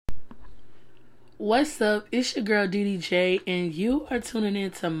What's up? It's your girl DDJ, and you are tuning in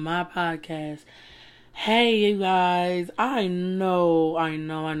to my podcast. Hey, you guys. I know. I'm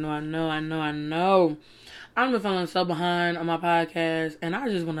been feeling so behind on my podcast, and I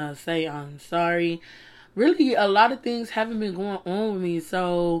just want to say I'm sorry. Really, a lot of things haven't been going on with me,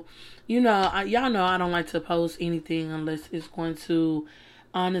 so, y'all know I don't like to post anything unless it's going to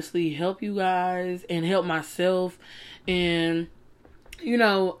honestly help you guys and help myself, and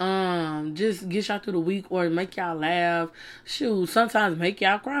just get y'all through the week or make y'all laugh. Shoot, sometimes make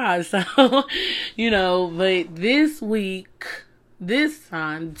y'all cry. So, but this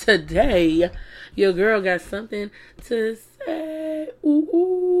time, today, your girl got something to say.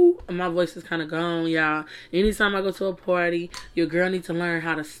 Ooh. My voice is kind of gone, y'all. Anytime I go to a party, your girl needs to learn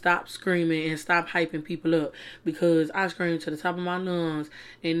how to stop screaming and stop hyping people up, because I scream to the top of my lungs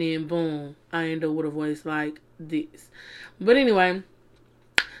and then boom, I end up with a voice like this. But anyway,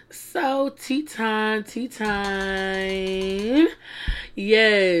 so tea time.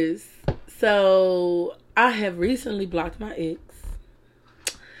 Yes. So I have recently blocked my ex,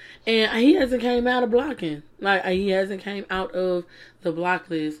 and he hasn't came out of blocking. Like, he hasn't came out of the block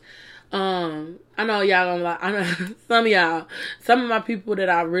list. I know y'all gonna like. I know some of my people that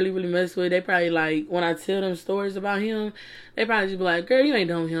I really, really mess with, they probably like, when I tell them stories about him, they probably just be like, "Girl, you ain't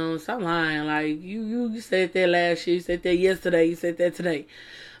done him. Stop lying. Like, you said that last year, you said that yesterday, you said that today."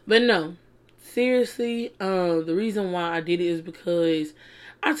 But no, seriously, the reason why I did it is because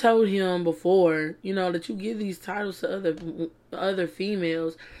I told him before, that you give these titles to other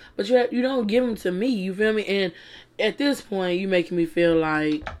females, but you don't give them to me. You feel me? And at this point, you making me feel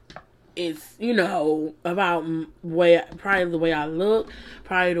like it's, about probably the way I look,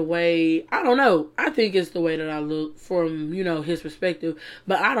 probably the way, I don't know. I think it's the way that I look from, his perspective.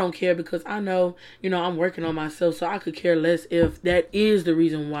 But I don't care, because I know, I'm working on myself, so I could care less if that is the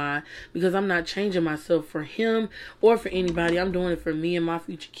reason why, because I'm not changing myself for him or for anybody. I'm doing it for me and my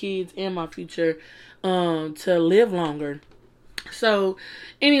future kids and my future to live longer. So,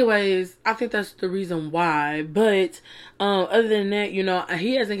 anyways, I think that's the reason why. But other than that,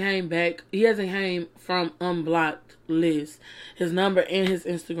 he hasn't came back. He hasn't came from unblocked list. His number and his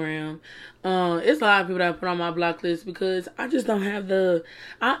Instagram. It's a lot of people that I put on my block list because I just don't have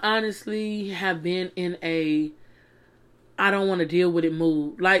I honestly have been in a I don't want to deal with it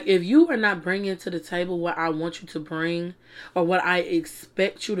mood. Like, if you are not bringing to the table what I want you to bring or what I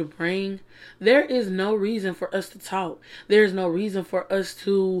expect you to bring, there is no reason for us to talk. There's no reason for us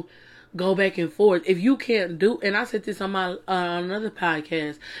to go back and forth. If you can't do, and I said this on my another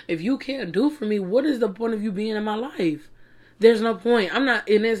podcast, if you can't do for me, what is the point of you being in my life? There's no point. And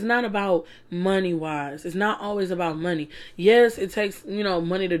it's not about money wise. It's not always about money. Yes, it takes,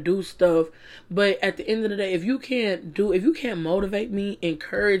 money to do stuff. But at the end of the day, if you can't motivate me,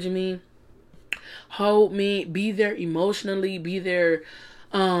 encourage me, hold me, be there emotionally, be there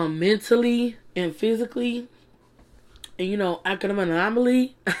mentally and physically, and act of an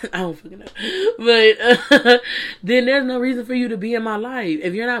anomaly, I don't fucking know. But then there's no reason for you to be in my life.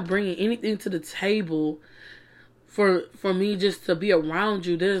 If you're not bringing anything to the table for me just to be around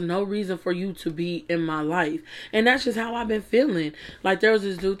you, there's no reason for you to be in my life. And that's just how I've been feeling. Like, there was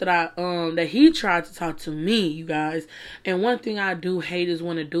this dude that that he tried to talk to me, you guys. And one thing I do hate is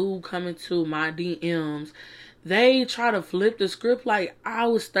when a dude come into my DMs, they try to flip the script like I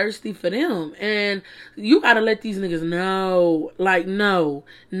was thirsty for them. And you gotta let these niggas know. Like, no,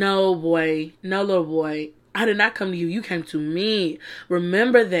 boy, no, little boy. I did not come to you. You came to me.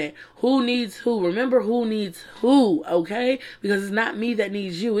 Remember that. Who needs who? Remember who needs who, okay? Because it's not me that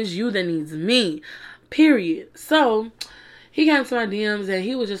needs you. It's you that needs me. Period. So, he came to my DMs and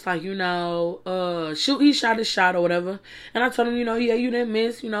he was just like, he shot his shot or whatever. And I told him, yeah, you didn't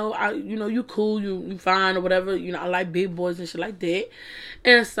miss, you cool, you fine or whatever. I like big boys and shit like that.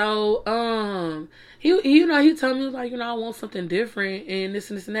 And so, he told me, like, I want something different and this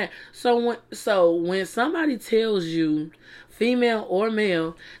and this and that. So when somebody tells you, female or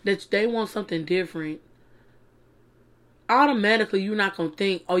male, that they want something different, automatically you're not going to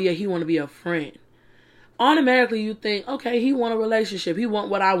think, oh yeah, he want to be a friend. Automatically you think, okay, he want a relationship. He want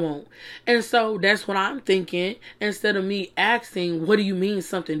what I want. And so that's what I'm thinking. Instead of me asking, what do you mean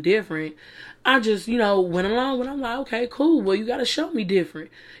something different? I just, went along with it. I'm like, okay, cool. Well, you got to show me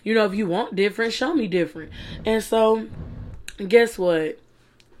different. If you want different, show me different. And so, guess what?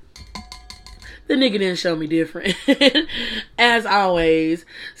 The nigga didn't show me different. As always.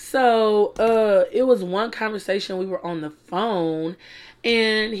 So, it was one conversation. We were on the phone.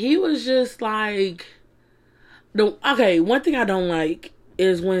 And he was just like, one thing I don't like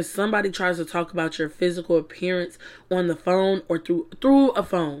is when somebody tries to talk about your physical appearance on the phone or through a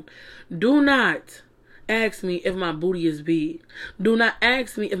phone. Do not ask me if my booty is big. Do not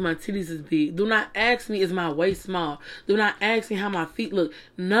ask me if my titties is big. Do not ask me is my waist small. Do not ask me how my feet look.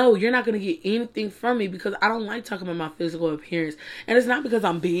 No, you're not going to get anything from me because I don't like talking about my physical appearance. And it's not because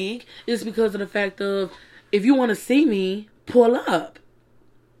I'm big. It's because of the fact of, if you want to see me, pull up.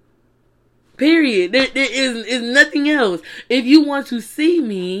 Period. There is nothing else. If you want to see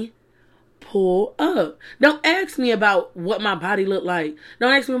me, pull up. Don't ask me about what my body look like.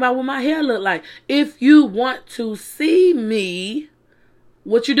 Don't ask me about what my hair look like. If you want to see me,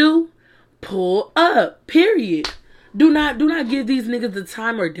 what you do? Pull up. Period. Do not give these niggas the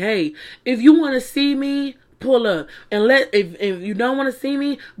time or day. If you want to see me, pull up. And if you don't want to see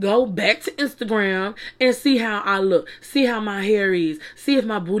me, go back to Instagram and see how I look. See how my hair is. See if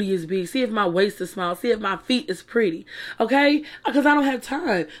my booty is big. See if my waist is small. See if my feet is pretty. Okay? Because I don't have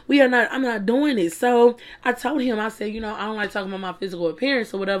time. I'm not doing it. So I told him, I said, I don't like talking about my physical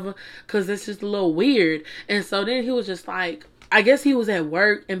appearance or whatever because it's just a little weird. And so then he was just like, I guess he was at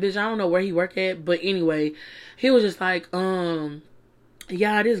work, and bitch, I don't know where he work at, but anyway, he was just like,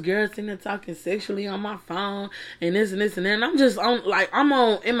 yeah, this girl sitting there talking sexually on my phone and this and this and that. And I'm just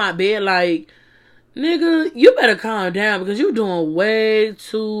in my bed like, nigga, you better calm down because you're doing way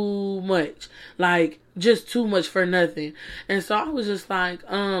too much. Like, just too much for nothing. And so I was just like,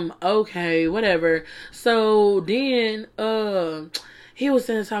 okay, whatever. So then, he was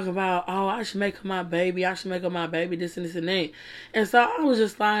sitting talking about, oh, I should make her my baby. I should make her my baby, this and this and that. And so I was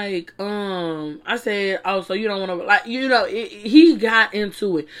just like, I said, oh, so you don't want to, like, he got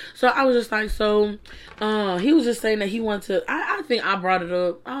into it. So I was just like, so, he was just saying that he wanted to, I think I brought it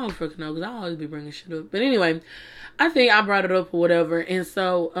up. I don't freaking know because I always be bringing shit up. But anyway, I think I brought it up or whatever. And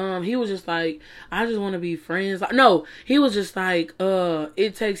so, he was just like, I just want to be friends. Like, no, he was just like,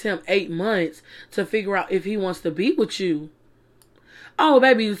 it takes him 8 months to figure out if he wants to be with you. Oh,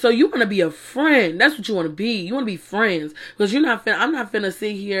 baby, so you want to be a friend. That's what you want to be. You want to be friends. Because I'm not finna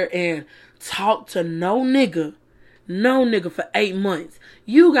sit here and talk to no nigga for 8 months.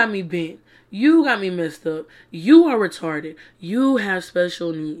 You got me bent. You got me messed up. You are retarded. You have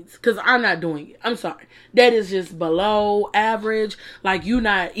special needs. Because I'm not doing it. I'm sorry. That is just below average. Like, you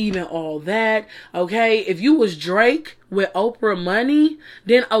not even all that. Okay? If you was Drake with Oprah money,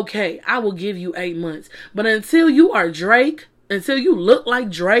 then okay, I will give you 8 months. But until you are Drake, until you look like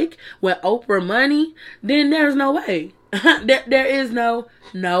Drake with Oprah money, then there's no way. there is no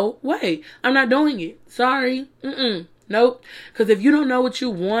way. I'm not doing it. Sorry. Nope. Because if you don't know what you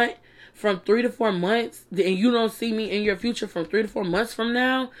want from 3 to 4 months, and you don't see me in your future from 3 to 4 months from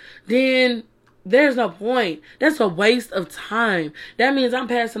now, then there's no point. That's a waste of time. That means I'm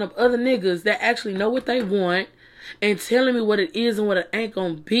passing up other niggas that actually know what they want and telling me what it is and what it ain't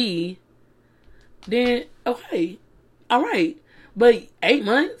gonna be. Then, okay. All right. But 8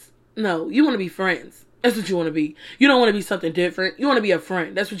 months? No, you want to be friends. That's what you want to be. You don't want to be something different. You want to be a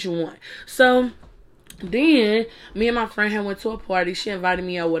friend. That's what you want. So then me and my friend had went to a party. She invited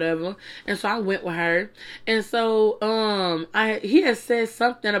me or whatever. And so I went with her. And so he had said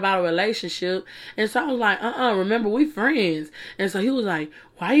something about a relationship. And so I was like, remember we friends. And so he was like,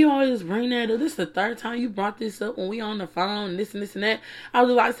 why you always bring that up? This is the third time you brought this up when we on the phone and this and this and that. I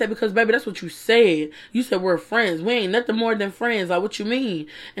was like, I said, because baby, that's what you said. You said we're friends. We ain't nothing more than friends. Like, what you mean?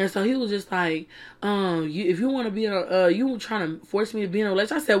 And so he was just like, if you want to be you trying to force me to be in a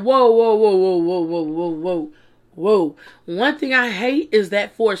relationship. I said, whoa. One thing I hate is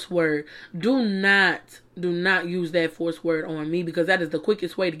that force word. Do not use that force word on me because that is the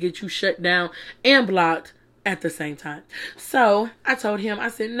quickest way to get you shut down and blocked at the same time. So I told him, I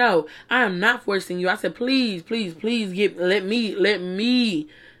said, no, I am not forcing you. I said, please let me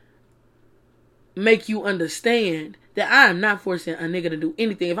make you understand that I am not forcing a nigga to do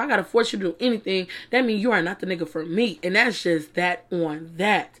anything. If I gotta force you to do anything, that means you are not the nigga for me. And that's just that on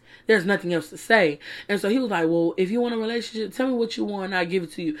that. There's nothing else to say. And so he was like, well, if you want a relationship, tell me what you want and I'll give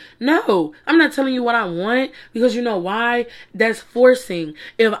it to you. No, I'm not telling you what I want because you know why? That's forcing.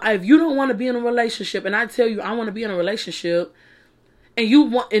 If you don't want to be in a relationship and I tell you I want to be in a relationship and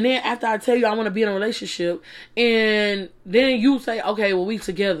then after I tell you I want to be in a relationship and then you say, okay, well, we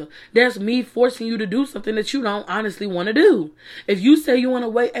together. That's me forcing you to do something that you don't honestly want to do. If you say you want to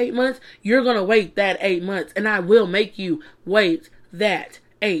wait 8 months, you're going to wait that 8 months and I will make you wait that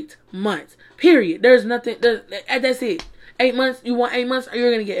 8 months. Period. There's nothing. That's it. 8 months. You want 8 months?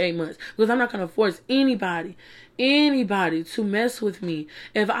 You're gonna get 8 months because I'm not gonna force anybody anybody to mess with me.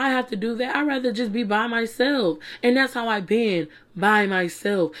 If I have to do that, I'd rather just be by myself. And that's how I've been, by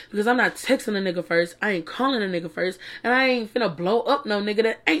myself. Because I'm not texting a nigga first. I ain't calling a nigga first. And I ain't finna blow up no nigga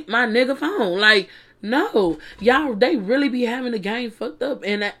that ain't my nigga phone. Like, no. Y'all, they really be having the game fucked up.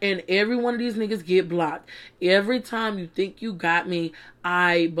 And every one of these niggas get blocked. Every time you think you got me,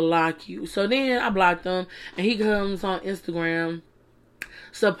 I block you. So then I blocked him. And he comes on Instagram,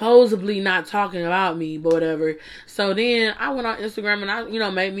 supposedly not talking about me, but whatever. So then I went on Instagram and I,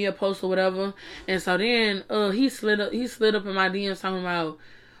 made me a post or whatever. And so then he slid up in my DMs talking about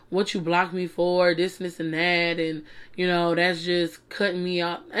what you blocked me for, this and that, and that's just cutting me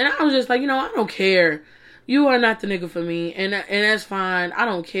off. And I was just like, I don't care. You are not the nigga for me, and that's fine. I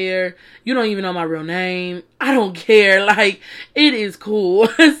don't care. You don't even know my real name. I don't care. Like, it is cool.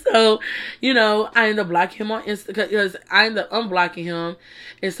 So, I ended up blocking him on Insta, because I ended up unblocking him.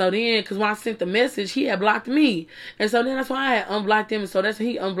 And so then, because when I sent the message, he had blocked me. And so then that's why I had unblocked him. And so that's when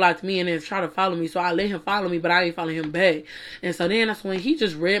he unblocked me and then tried to follow me. So I let him follow me, but I ain't follow him back. And so then that's when he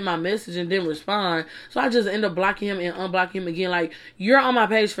just read my message and didn't respond. So I just ended up blocking him and unblocking him again. Like, you're on my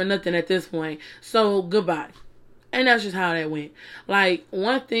page for nothing at this point. So goodbye. And that's just how that went. Like,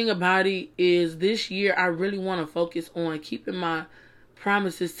 one thing about it is this year I really want to focus on keeping my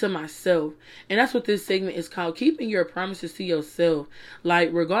promises to myself. And that's what this segment is called, keeping your promises to yourself. Like,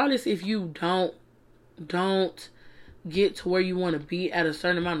 regardless if you don't get to where you want to be at a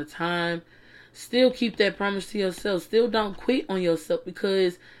certain amount of time, still keep that promise to yourself. Still don't quit on yourself,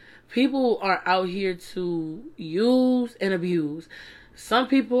 because people are out here to use and abuse. Some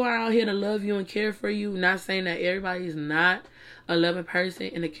people are out here to love you and care for you. Not saying that everybody's not a loving person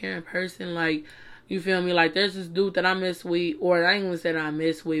and a caring person. Like, you feel me? Like, there's this dude that I mess with, or I ain't gonna say that I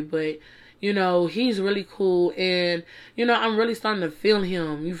mess with, but, he's really cool. And, I'm really starting to feel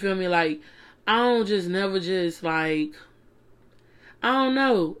him. You feel me? Like, I don't just never just, like, I don't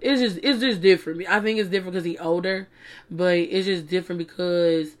know. It's just different. I think it's different because he's older, but it's just different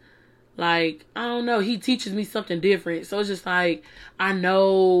because, like, I don't know, he teaches me something different. So it's just like, I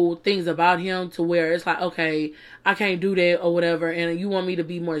know things about him to where it's like, okay, I can't do that or whatever, and you want me to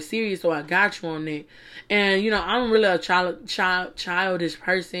be more serious, so I got you on that. And, I'm really a childish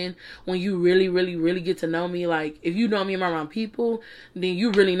person. When you really, really, really get to know me, like, if you know me around people, then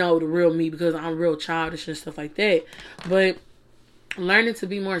you really know the real me, because I'm real childish and stuff like that. But learning to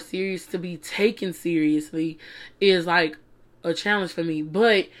be more serious, to be taken seriously, is like a challenge for me.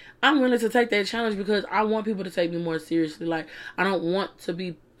 But I'm willing to take that challenge because I want people to take me more seriously. Like, I don't want to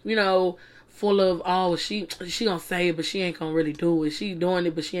be, full of, oh, she gonna say it, but she ain't gonna really do it. She doing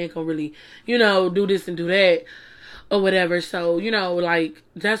it, but she ain't gonna really, do this and do that or whatever. So, like,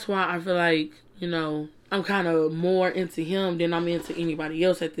 that's why I feel like, I'm kind of more into him than I'm into anybody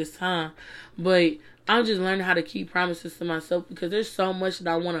else at this time. But I'm just learning how to keep promises to myself, because there's so much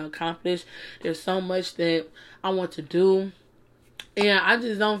that I want to accomplish. There's so much that I want to do. And I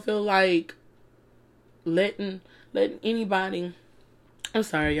just don't feel like letting anybody... I'm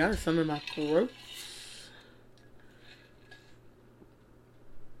sorry, y'all. There's something in my throat.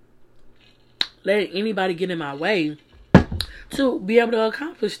 Letting anybody get in my way to be able to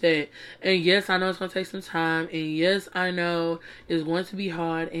accomplish that. And yes, I know it's going to take some time. And yes, I know it's going to be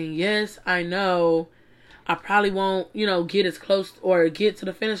hard. And yes, I know I probably won't, get as close or get to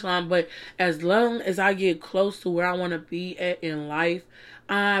the finish line. But as long as I get close to where I want to be at in life,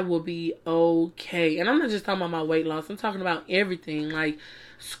 I will be okay. And I'm not just talking about my weight loss. I'm talking about everything. Like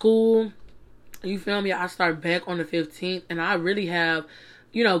school, you feel me? I start back on the 15th. And I really have,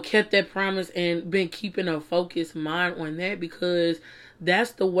 kept that promise and been keeping a focused mind on that, because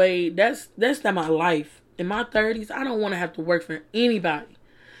that's the way, that's not my life. In my 30s, I don't want to have to work for anybody.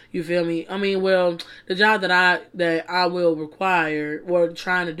 You feel me? I mean, well, the job that I will require or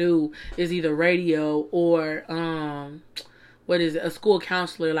trying to do is either radio or a school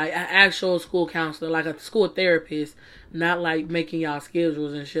counselor, like an actual school counselor, like a school therapist, not like making y'all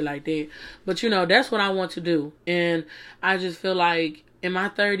schedules and shit like that. But that's what I want to do. And I just feel like in my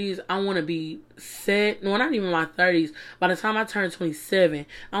 30s, I want to be set. No, not even my 30s. By the time I turn 27,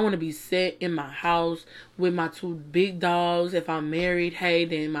 I want to be set in my house with my 2 big dogs. If I'm married, hey,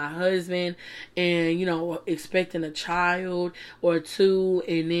 then my husband, and, expecting a child or 2,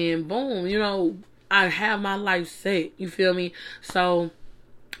 and then boom, I have my life set. You feel me? So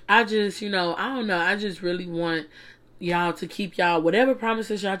I just, I don't know. I just really want y'all to keep y'all, whatever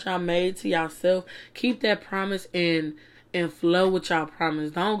promises y'all made to yourself, keep that promise and and flow with y'all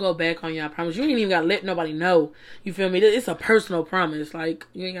promise. Don't go back on y'all promise. You ain't even gotta let nobody know. You feel me? It's a personal promise. Like,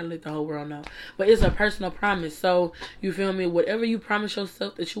 you ain't gotta let the whole world know. But it's a personal promise. So, you feel me? Whatever you promise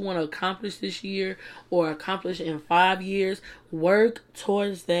yourself that you want to accomplish this year or accomplish in 5 years, work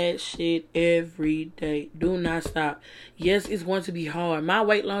towards that shit every day. Do not stop. Yes, it's going to be hard. My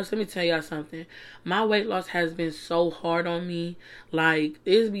weight loss, let me tell y'all something. My weight loss has been so hard on me. Like,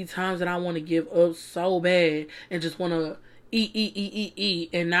 there's be times that I want to give up so bad and just want to eat,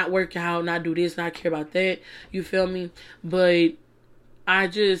 and not work out, not do this, not care about that. You feel me? But I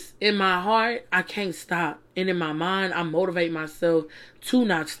just, in my heart, I can't stop. And in my mind, I motivate myself to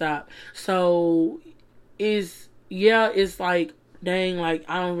not stop. So, it's like, dang, like,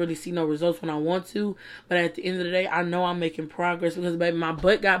 I don't really see no results when I want to. But at the end of the day, I know I'm making progress because, baby, my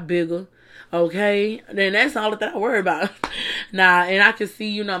butt got bigger. Okay? Then that's all that I worry about. And I can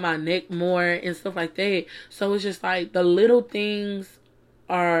see, my neck more and stuff like that. So it's just like the little things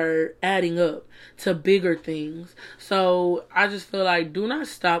are adding up to bigger things. So I just feel like do not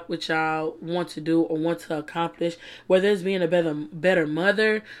stop what y'all want to do or want to accomplish, whether it's being a better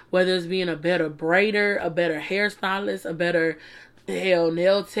mother, whether it's being a better braider, a better hairstylist, a better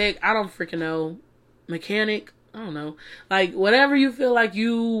nail tech, I don't freaking know, mechanic, I don't know. Like, whatever you feel like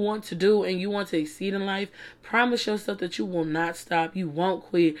you want to do and you want to exceed in life, promise yourself that you will not stop. You won't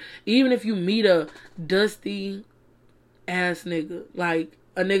quit. Even if you meet a dusty ass nigga, like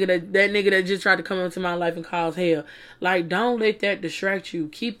a nigga that nigga that just tried to come into my life and cause hell. Like, don't let that distract you.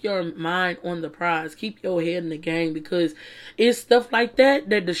 Keep your mind on the prize. Keep your head in the game, because it's stuff like that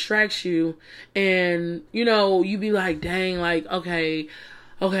that distracts you. And, you be like, dang, like, okay,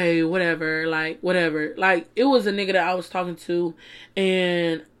 whatever. Like, it was a nigga that I was talking to,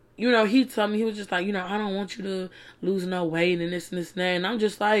 and, he told me, he was just like, I don't want you to lose no weight and this and this and that. And I'm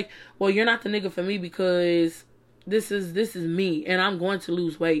just like, well, you're not the nigga for me, because this is me, and I'm going to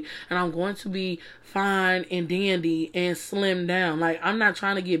lose weight, and I'm going to be fine and dandy and slim down. Like, I'm not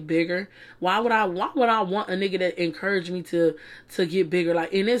trying to get bigger. Why would I want a nigga that encourage me to get bigger?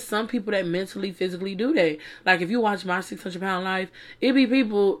 Like, and there's some people that mentally, physically do that. Like, if you watch My 600 Pound Life, it be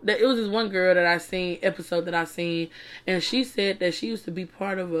people that, it was this one girl that I seen, episode that I seen, and she said that she used to be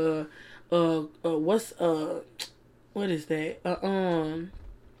part of a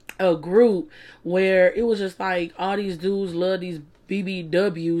group where it was just like all these dudes love these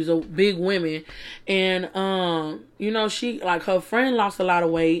BBWs or big women, and she, like, her friend lost a lot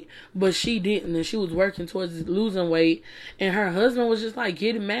of weight, but she didn't, and she was working towards losing weight, and her husband was just like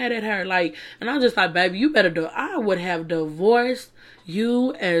getting mad at her, like, and I'm just like, baby, you better I would have divorced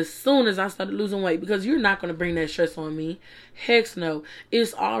you as soon as I started losing weight, because you're not going to bring that stress on me. Heck no.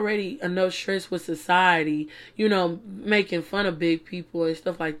 It's already enough stress with society, making fun of big people and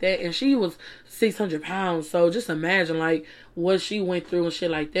stuff like that. And she was 600 pounds. So just imagine, like, what she went through and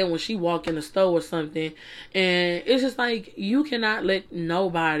shit like that when she walked in the store or something. And it's just like, you cannot let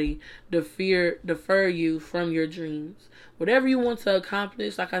nobody defer you from your dreams. Whatever you want to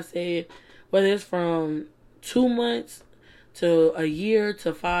accomplish, like I said, whether it's from 2 months to a year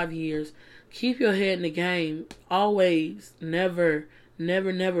to 5 years, keep your head in the game. Always, never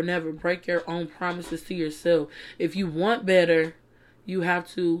break your own promises to yourself. If you want better, you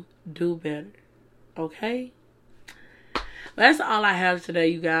have to do better. Okay? That's all I have today,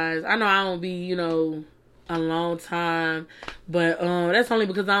 you guys. I know I won't be, a long time, but that's only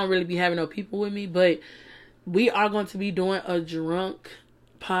because I don't really be having no people with me. But we are going to be doing a drunk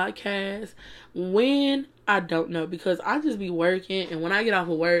podcast. When? I don't know, because I just be working, and when I get off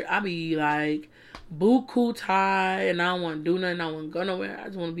of work, I be like buku tired, and I don't want to do nothing. I don't want to go nowhere. I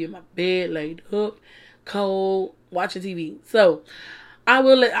just want to be in my bed, laid up, cold, watching TV. So I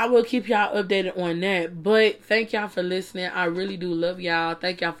will keep y'all updated on that. But thank y'all for listening. I really do love y'all.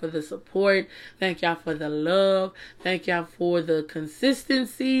 Thank y'all for the support. Thank y'all for the love. Thank y'all for the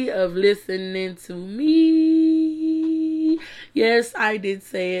consistency of listening to me. Yes, I did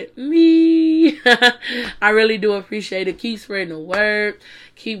say it. Me. I really do appreciate it. Keep spreading the word.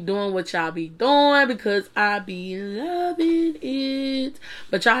 Keep doing what y'all be doing, because I be loving it.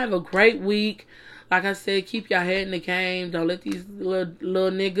 But y'all have a great week. Like I said, keep your head in the game. Don't let these little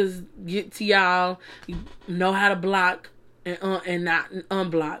niggas get to y'all. You know how to block and not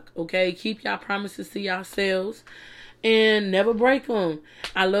unblock. Okay? Keep y'all promises to yourselves. And never break them.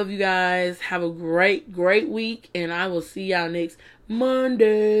 I love you guys. Have a great week. And I will see y'all next Monday.